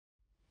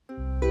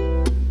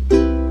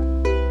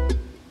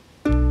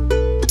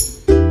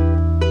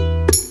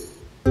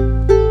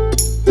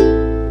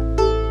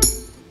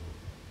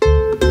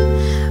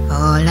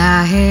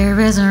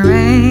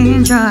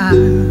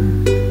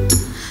raindrop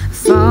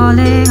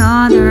falling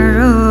on the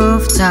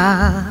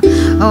rooftop.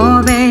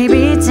 Oh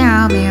baby,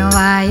 tell me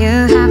why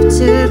you have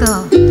to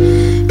go,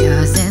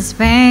 'cause this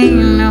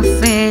pain of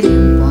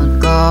feeling won't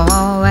go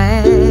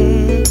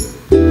away.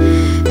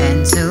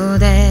 And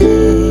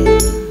today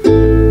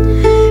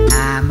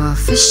I'm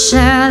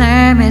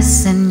officially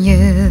missing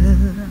you.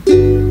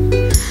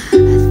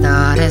 I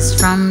thought it's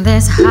from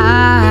this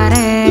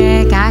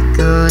heartache I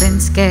couldn't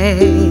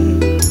escape.